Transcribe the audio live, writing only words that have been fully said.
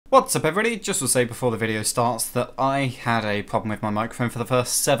What's up everybody, just to say before the video starts that I had a problem with my microphone for the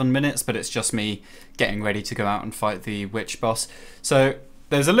first 7 minutes, but it's just me getting ready to go out and fight the witch boss. So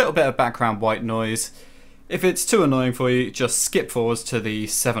there's a little bit of background white noise. If it's too annoying for you, just skip forwards to the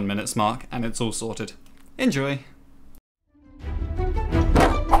 7 minutes mark and it's all sorted. Enjoy!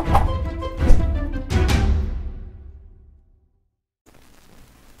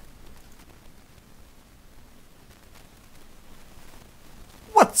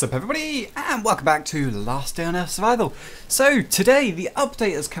 What's up everybody, and welcome back to Last Day on Earth Survival. So today the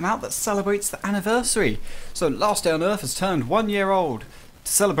update has come out that celebrates the anniversary. So Last Day on Earth has turned 1 year old.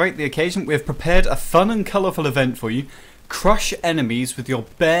 To celebrate the occasion, we've prepared a fun and colourful event for you. Crush enemies with your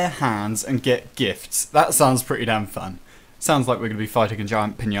bare hands and get gifts. That sounds pretty damn fun. Sounds like we're going to be fighting a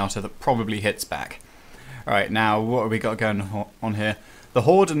giant pinata that probably hits back. Alright, now what have we got going on here? The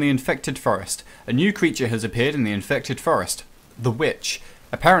Horde in the Infected Forest. A new creature has appeared in the Infected Forest. The Witch.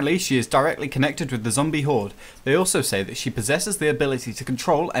 Apparently, she is directly connected with the zombie horde. They also say that she possesses the ability to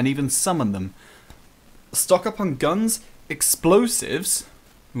control and even summon them. Stock up on guns, explosives,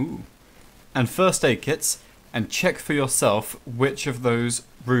 and first aid kits, and check for yourself which of those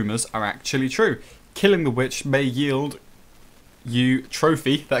rumours are actually true. Killing the witch may yield you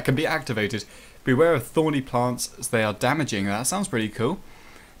trophy that can be activated. Beware of thorny plants as they are damaging. That sounds pretty cool.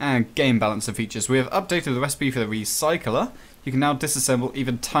 And game balancer features. We have updated the recipe for the recycler. You can now disassemble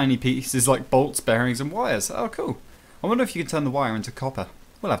even tiny pieces like bolts, bearings and wires. Oh cool. I wonder if you can turn the wire into copper.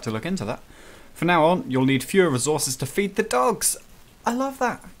 We'll have to look into that. From now on, you'll need fewer resources to feed the dogs. I love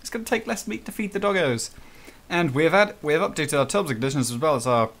that. It's going to take less meat to feed the doggos. And we have updated our terms and conditions as well as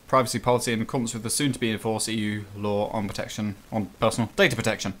our privacy policy in accordance with the soon-to-be enforced EU law on personal data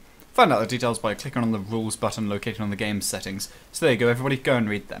protection. Find out the details by clicking on the rules button located on the game settings. So there you go, everybody, go and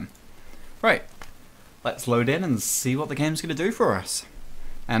read them. Right. Let's load in and see what the game's going to do for us.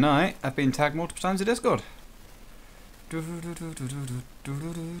 And I have been tagged multiple times in Discord.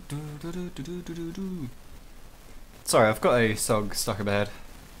 Sorry, I've got a song stuck in my head.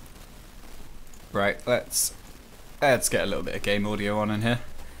 Right, let's get a little bit of game audio on in here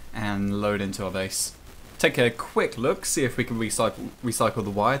and load into our base. Take a quick look, see if we can recycle the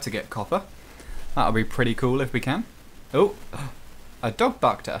wire to get copper. That'll be pretty cool if we can. Oh, a dog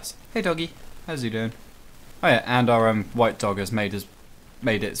barked at us. Hey doggy, how's he doing? Oh yeah, and our white dog has made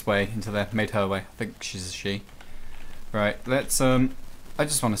its way into there, made her way. I think she's a she. Right, let's I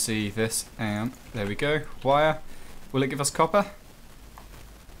just want to see this, and there we go. Wire. Will it give us copper?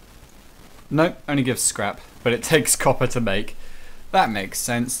 Nope, only gives scrap, but it takes copper to make. That makes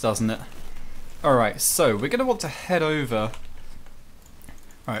sense, doesn't it? Alright, so we're gonna want to head over.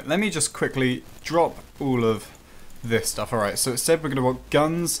 Alright, let me just quickly drop all of this stuff. Alright, so it said we're gonna want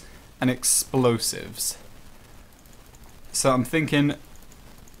guns and explosives. So I'm thinking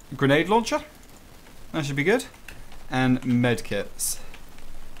grenade launcher, that should be good, and medkits.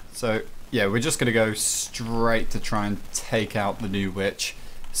 So yeah, we're just going to go straight to try and take out the new witch,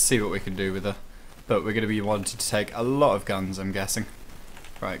 see what we can do with her. But we're going to be wanting to take a lot of guns, I'm guessing.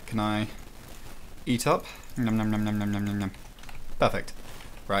 Right, can I eat up? Nom nom nom nom nom nom nom nom. Perfect.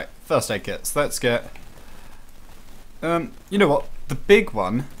 Right, first aid kits. Let's get... you know what? The big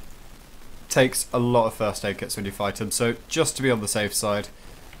one takes a lot of first aid kits when you fight him, so just to be on the safe side,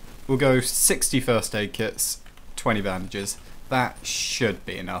 we'll go 60 first aid kits, 20 bandages. That should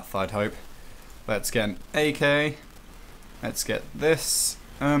be enough, I'd hope. Let's get an AK. Let's get this.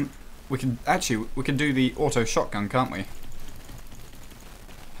 We can do the auto shotgun, can't we?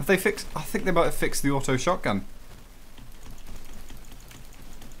 Have they fixed? I think they might have fixed the auto shotgun.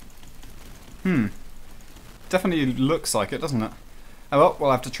 Definitely looks like it, doesn't it? Oh well,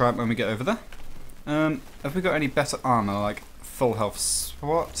 we'll have to try it when we get over there. Have we got any better armour, like full health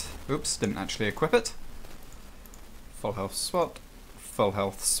SWAT? Oops, didn't actually equip it. Full health SWAT, full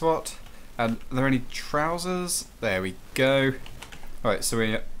health SWAT. And are there any trousers? There we go. Alright, so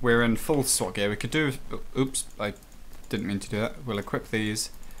we're in full SWAT gear. We could do... Oops, I didn't mean to do that. We'll equip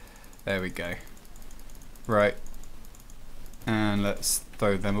these. There we go. Right. And let's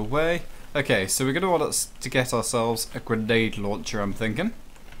throw them away. Okay, so we're going to want to get ourselves a grenade launcher, I'm thinking.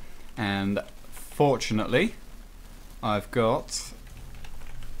 And fortunately, I've got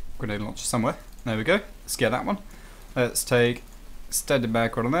a grenade launcher somewhere. There we go. Let's get that one. Let's take standard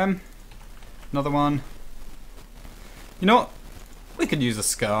mag one of them. Another one. You know what? We could use a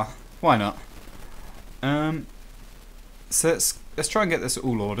scar. Why not? So let's try and get this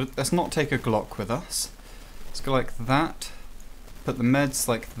all ordered. Let's not take a Glock with us. Let's go like that. Put the meds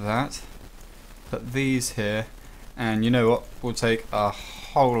like that. Put these here, and you know what? We'll take a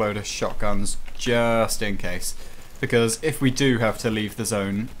whole load of shotguns just in case. Because if we do have to leave the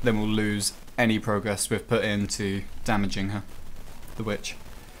zone, then we'll lose any progress we've put into damaging her, the witch.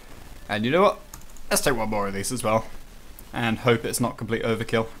 And you know what? Let's take one more of these as well. And hope it's not complete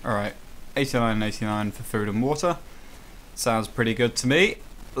overkill. Alright, 89 and 89 for food and water. Sounds pretty good to me.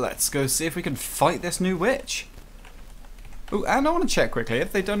 Let's go see if we can fight this new witch. Oh, and I want to check quickly.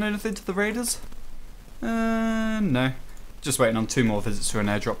 Have they done anything to the raiders? No. Just waiting on 2 more visits to an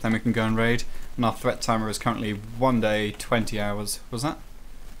airdrop, then we can go and raid. And our threat timer is currently 1 day, 20 hours. Was that?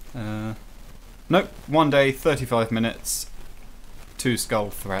 Nope. 1 day, 35 minutes. 2 skull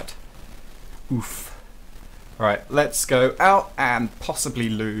threat. Oof. Right, let's go out and possibly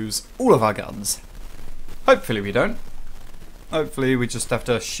lose all of our guns. Hopefully we don't. Hopefully we just have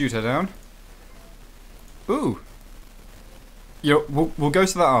to shoot her down. Ooh. We'll go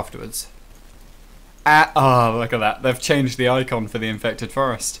to that afterwards. Oh, look at that. They've changed the icon for the infected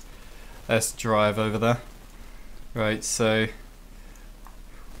forest. Let's drive over there. Right, so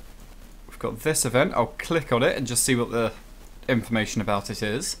we've got this event. I'll click on it and just see what the information about it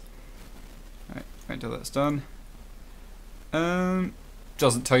is. Right, wait until that's done.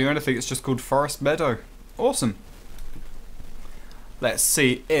 Doesn't tell you anything. It's just called Forest Meadow. Awesome. Let's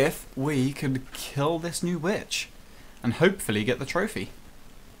see if we can kill this new witch and hopefully get the trophy.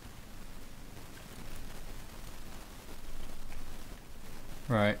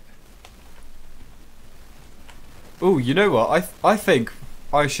 Right. Oh, you know what? I think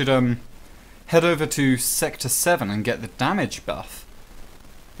I should head over to Sector 7 and get the damage buff.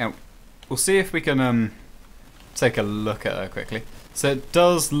 Now, we'll see if we can take a look at her quickly. So it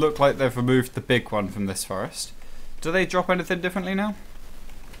does look like they've removed the big one from this forest. Do they drop anything differently now?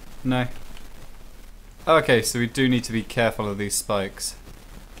 No. Okay, so we do need to be careful of these spikes.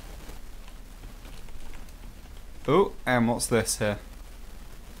 Oh, and what's this here?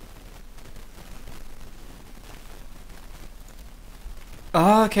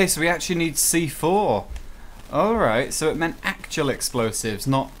 Oh, okay, so we actually need C4. Alright, so it meant actual explosives,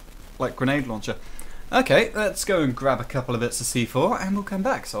 not like grenade launcher. Okay, let's go and grab a couple of bits of C4 and we'll come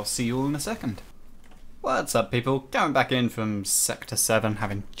back, so I'll see you all in a second. What's up, people? Going back in from Sector 7,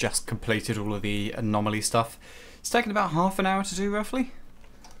 having just completed all of the anomaly stuff. It's taken about half an hour to do, roughly.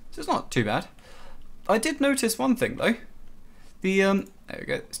 So it's not too bad. I did notice one thing, though. There we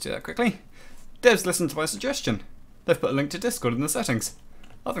go, let's do that quickly. Devs listened to my suggestion. They've put a link to Discord in the settings.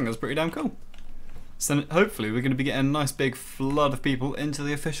 I think that's pretty damn cool. So then hopefully we're going to be getting a nice big flood of people into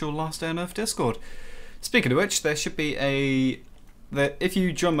the official Last Day on Earth Discord. Speaking of which, there should be if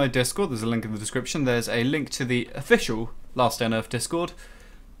you join my Discord, there's a link in the description, there's a link to the official Last Day on Earth Discord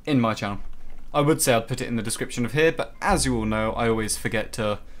in my channel. I would say I'd put it in the description of here, but as you all know, I always forget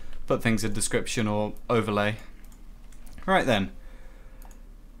to put things in description or overlay. Right then,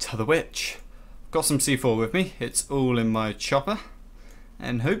 to the witch. Got some C4 with me, it's all in my chopper,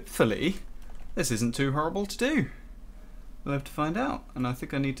 and hopefully this isn't too horrible to do. We'll have to find out, and I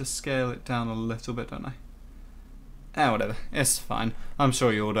think I need to scale it down a little bit, don't I? Ah, whatever, it's fine. I'm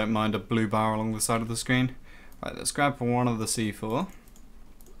sure you all don't mind a blue bar along the side of the screen. Right, let's grab one of the C4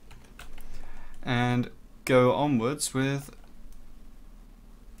 and go onwards with...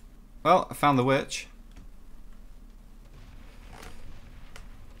 Well, I found the witch.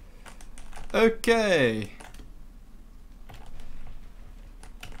 Okay.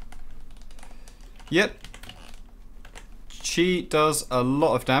 Yep. She does a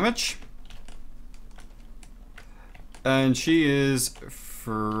lot of damage. And she is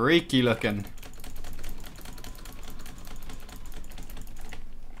freaky looking.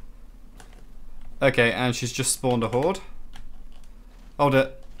 Okay, and she's just spawned a horde. Hold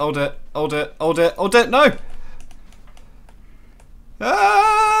it, hold it, hold it, hold it, hold it, no!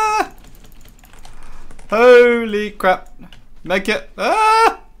 Ah! Holy crap. Make it.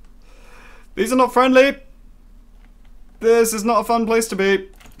 Ah! These are not friendly. This is not a fun place to be.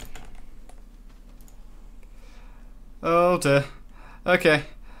 Oh dear. Okay.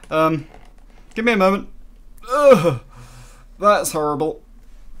 Give me a moment. Ugh. That's horrible.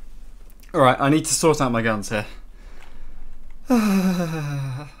 Alright, I need to sort out my guns here.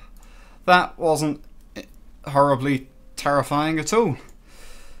 That wasn't horribly terrifying at all.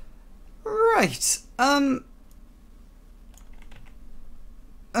 Right.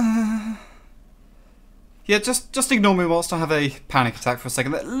 Yeah, just ignore me whilst I have a panic attack for a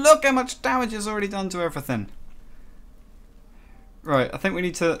second. Look how much damage is already done to everything. Right, I think we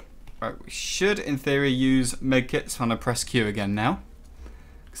need to... Right, we should, in theory, use medkits when I press Q again now.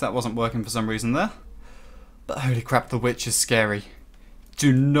 Because that wasn't working for some reason there. But holy crap, the witch is scary.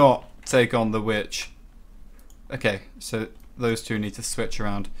 Do not take on the witch. Okay, so those two need to switch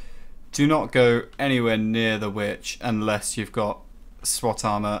around. do not go anywhere near the witch unless you've got SWAT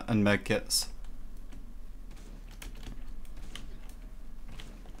armor and medkits.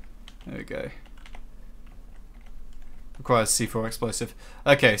 There we go. Requires C4 explosive.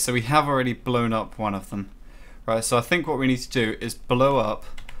 Okay, so we have already blown up one of them. Right, so I think what we need to do is blow up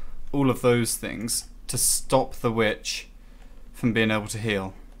all of those things to stop the witch from being able to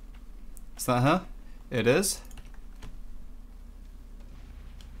heal. Is that her? It is.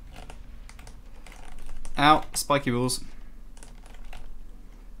 Out, spiky balls.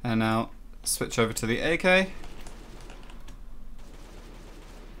 And now switch over to the AK.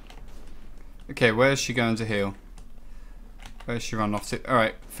 Okay, where's she going to heal? Where's she run off to?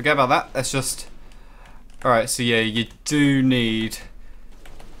 Alright, forget about that. Let's just... Alright, so yeah, you do need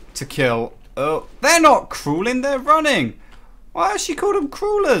to kill... Oh, they're not crawling, they're running! Why has she called them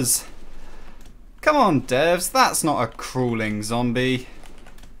crawlers? Come on, devs, that's not a crawling zombie.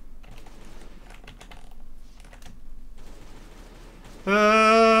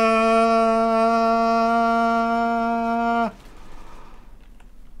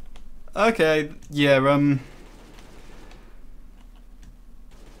 Okay, yeah,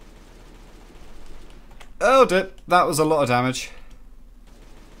 oh dear, that was a lot of damage.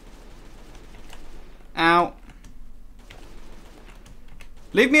 Ow.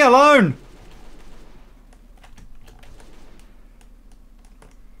 Leave me alone!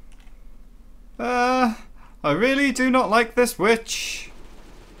 I really do not like this witch.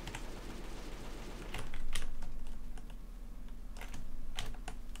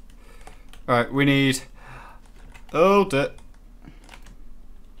 Alright, we need... Hold it.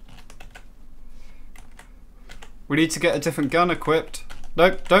 We need to get a different gun equipped.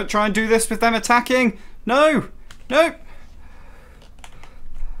 Nope, don't try and do this with them attacking. No! Nope!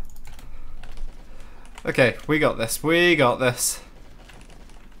 Okay, we got this. We got this.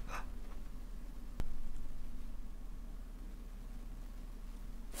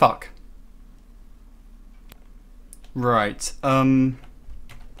 Fuck. Right,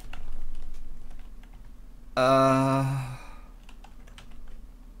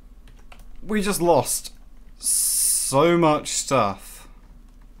 we just lost so much stuff.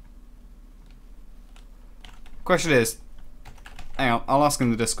 Question is, hang on, I'll ask in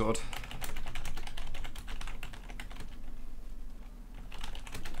the Discord.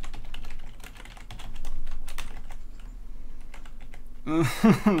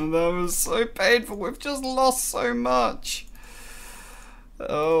 That was so painful. We've just lost so much.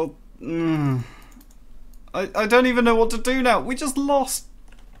 Oh, I don't even know what to do now. We just lost.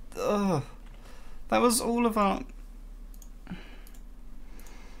 That was all of our...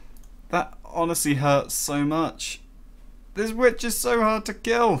 That honestly hurts so much. This witch is so hard to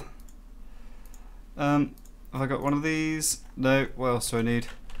kill. Have I got one of these? No. What else do I need?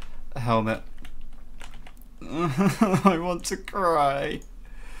 A helmet. I want to cry.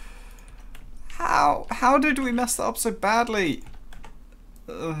 How did we mess that up so badly?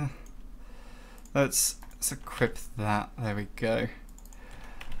 Let's equip that. There we go.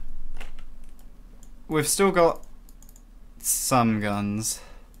 We've still got some guns.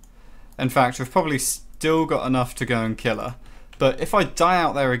 In fact, we've probably still got enough to go and kill her. But if I die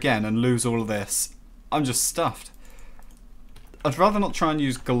out there again and lose all of this, I'm just stuffed. I'd rather not try and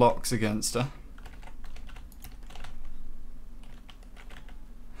use Glocks against her.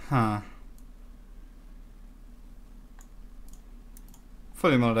 Huh.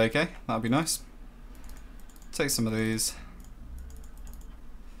 Fully modded AK, that'd be nice. Take some of these.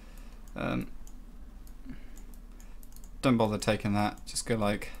 Don't bother taking that, just go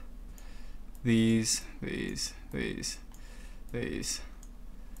like these.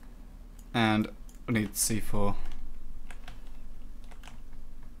 And we need C4.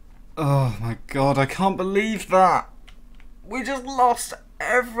 Oh my god, I can't believe that! We just lost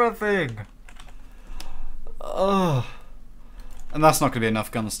everything! Ugh. And that's not going to be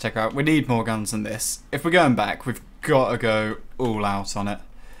enough guns to take out. We need more guns than this. If we're going back, we've got to go all out on it.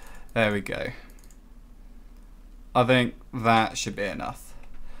 There we go. I think that should be enough.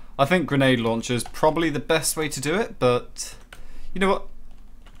 I think grenade launcher is probably the best way to do it, but you know what?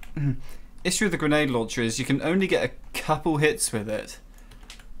 Issue with the grenade launcher is you can only get a couple hits with it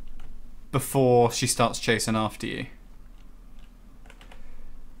before she starts chasing after you.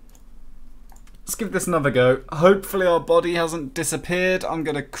 Let's give this another go. Hopefully our body hasn't disappeared. I'm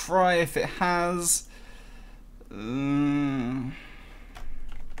gonna cry if it has.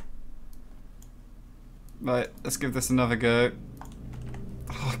 Right, let's give this another go.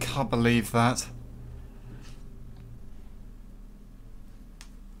 Oh, I can't believe that.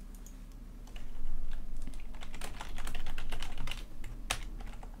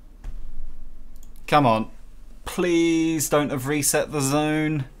 Come on. Please don't have reset the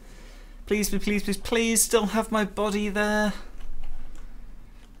zone. Please, please, please, please, please still have my body there.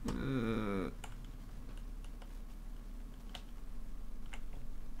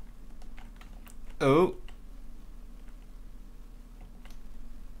 Oh.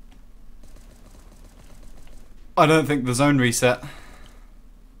 I don't think the zone reset.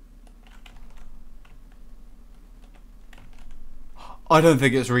 I don't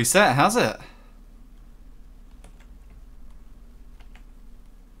think it's reset, has it?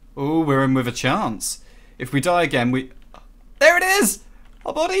 Oh, we're in with a chance. If we die again, we... There it is!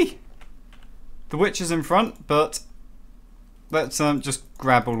 Our body! The witch is in front, but... Let's just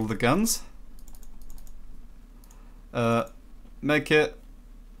grab all the guns. Make it.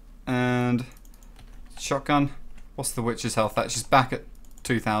 And... Shotgun. What's the witch's health? That's just back at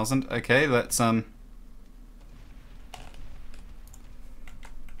 2,000. Okay, let's... Right,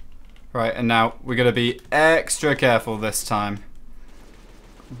 and now we're going to be extra careful this time.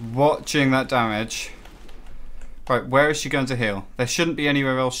 Watching that damage. Right, where is she going to heal? There shouldn't be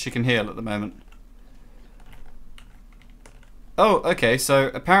anywhere else she can heal at the moment. Oh, okay, so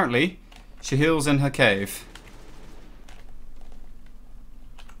apparently she heals in her cave.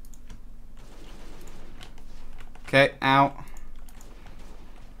 Okay, ow.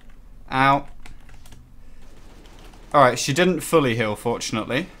 Ow. Alright, she didn't fully heal,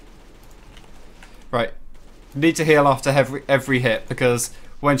 fortunately. Right, need to heal after every hit, because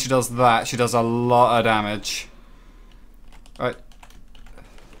when she does that, she does a lot of damage. Right.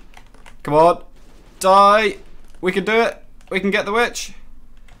 Come on. Die. We can do it. We can get the witch.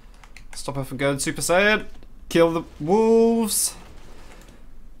 Stop her from going Super Saiyan. Kill the wolves.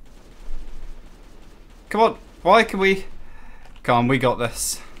 Come on. Why can we... Come on, we got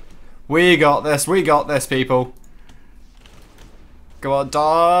this. We got this. We got this, people. Go on,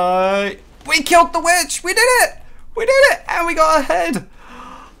 die. We killed the witch. We did it. We did it. And we got her head.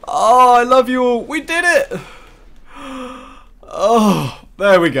 Oh, I love you all. We did it. Oh,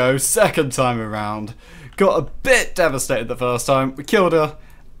 there we go. Second time around. Got a bit devastated the first time. We killed her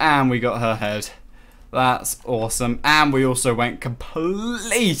and we got her head. That's awesome. And we also went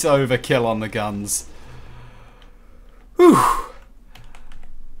complete overkill on the guns. Whew.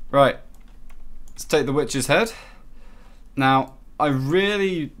 Right. Let's take the witch's head. Now, I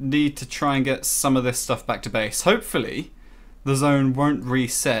really need to try and get some of this stuff back to base. Hopefully, the zone won't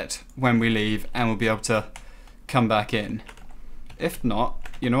reset when we leave and we'll be able to come back in. If not,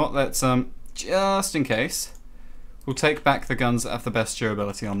 you know what, let's, just in case, we'll take back the guns that have the best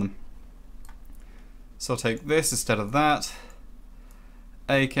durability on them. So I'll take this instead of that.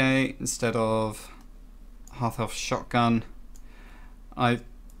 AK instead of half-health shotgun.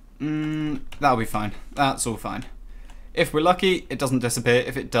 That'll be fine. That's all fine. If we're lucky, it doesn't disappear.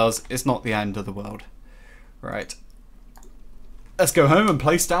 If it does, it's not the end of the world. Right. Let's go home and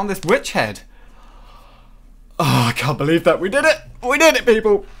place down this witch head. Oh, I can't believe that. We did it. We did it,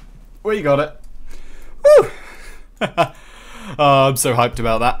 people. We got it. Woo. Oh, I'm so hyped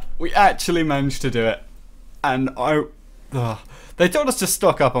about that. We actually managed to do it. And they told us to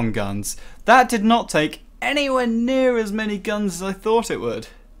stock up on guns. That did not take anywhere near as many guns as I thought it would.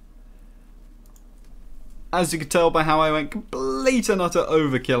 As you can tell by how I went complete and utter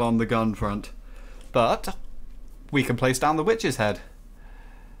overkill on the gun front. But we can place down the witch's head.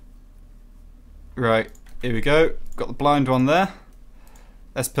 Right, here we go. Got the blind one there.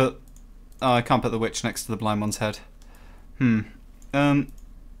 Let's put... Oh, I can't put the witch next to the blind one's head. Okay,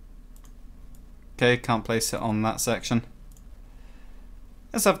 can't place it on that section.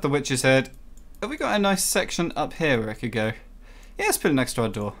 Let's have the witch's head. Have we got a nice section up here where it could go? Yeah, let's put it next to our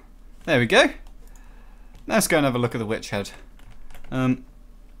door. There we go. Let's go and have a look at the witch head. And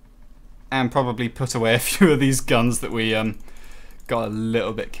probably put away a few of these guns that we got a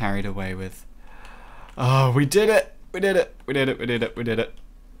little bit carried away with. Oh, we did it! We did it! We did it! We did it! We did it!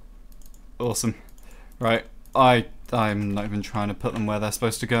 Awesome. Right, I'm not even trying to put them where they're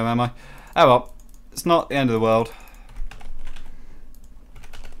supposed to go, am I? Oh well, it's not the end of the world.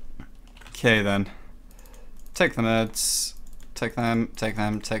 Okay then. Take the meds. Take them, take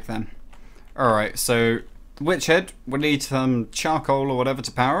them, take them. Alright, so witch head, we need some charcoal or whatever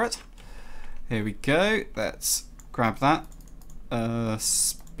to power it. Here we go. Let's grab that.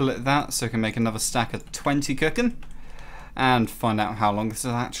 Split that so we can make another stack of 20 cooking. And find out how long this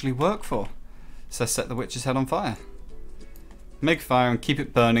will actually work for. So set the witch's head on fire. Make fire and keep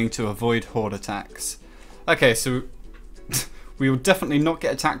it burning to avoid horde attacks. Okay, so we will definitely not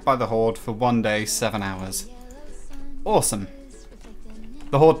get attacked by the horde for 1 day, 7 hours. Awesome.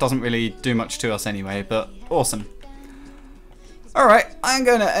 The horde doesn't really do much to us anyway, but awesome. Alright, I'm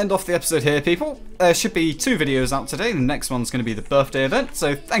going to end off the episode here, people. There should be 2 videos out today. The next one's going to be the birthday event.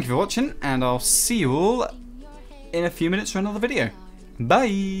 So thank you for watching, and I'll see you all in a few minutes for another video.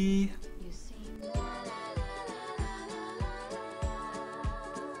 Bye!